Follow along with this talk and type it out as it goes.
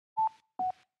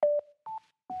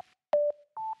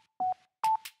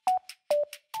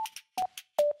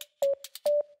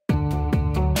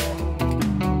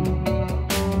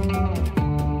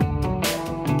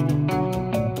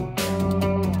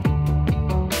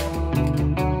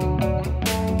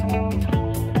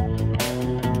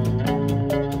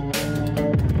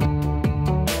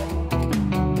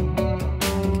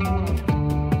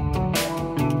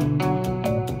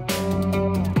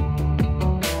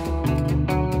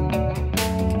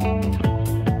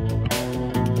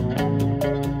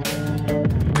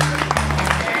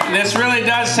this really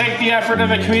does take the effort of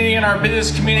the community and our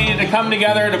business community to come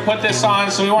together to put this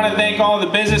on. So we want to thank all the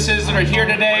businesses that are here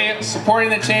today, supporting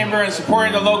the chamber and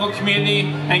supporting the local community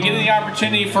and getting the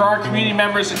opportunity for our community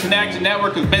members to connect and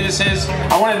network with businesses.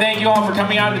 I want to thank you all for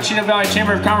coming out to the Chino Valley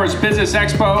Chamber of Commerce Business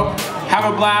Expo. Have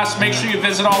a blast. Make sure you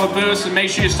visit all the booths and make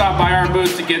sure you stop by our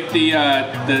booth to get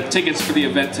the tickets for the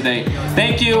event today.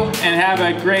 Thank you and have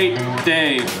a great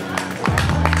day.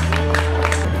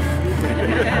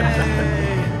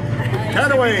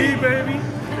 Cut away, baby.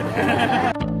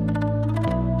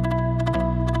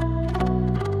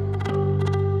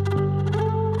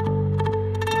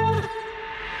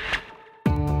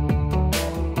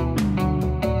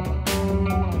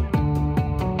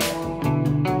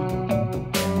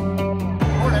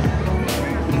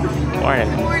 Morning.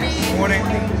 Morning.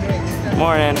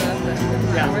 Morning.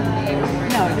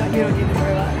 No, you don't need to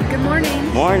worry about it. Good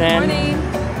morning. Morning.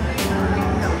 Morning.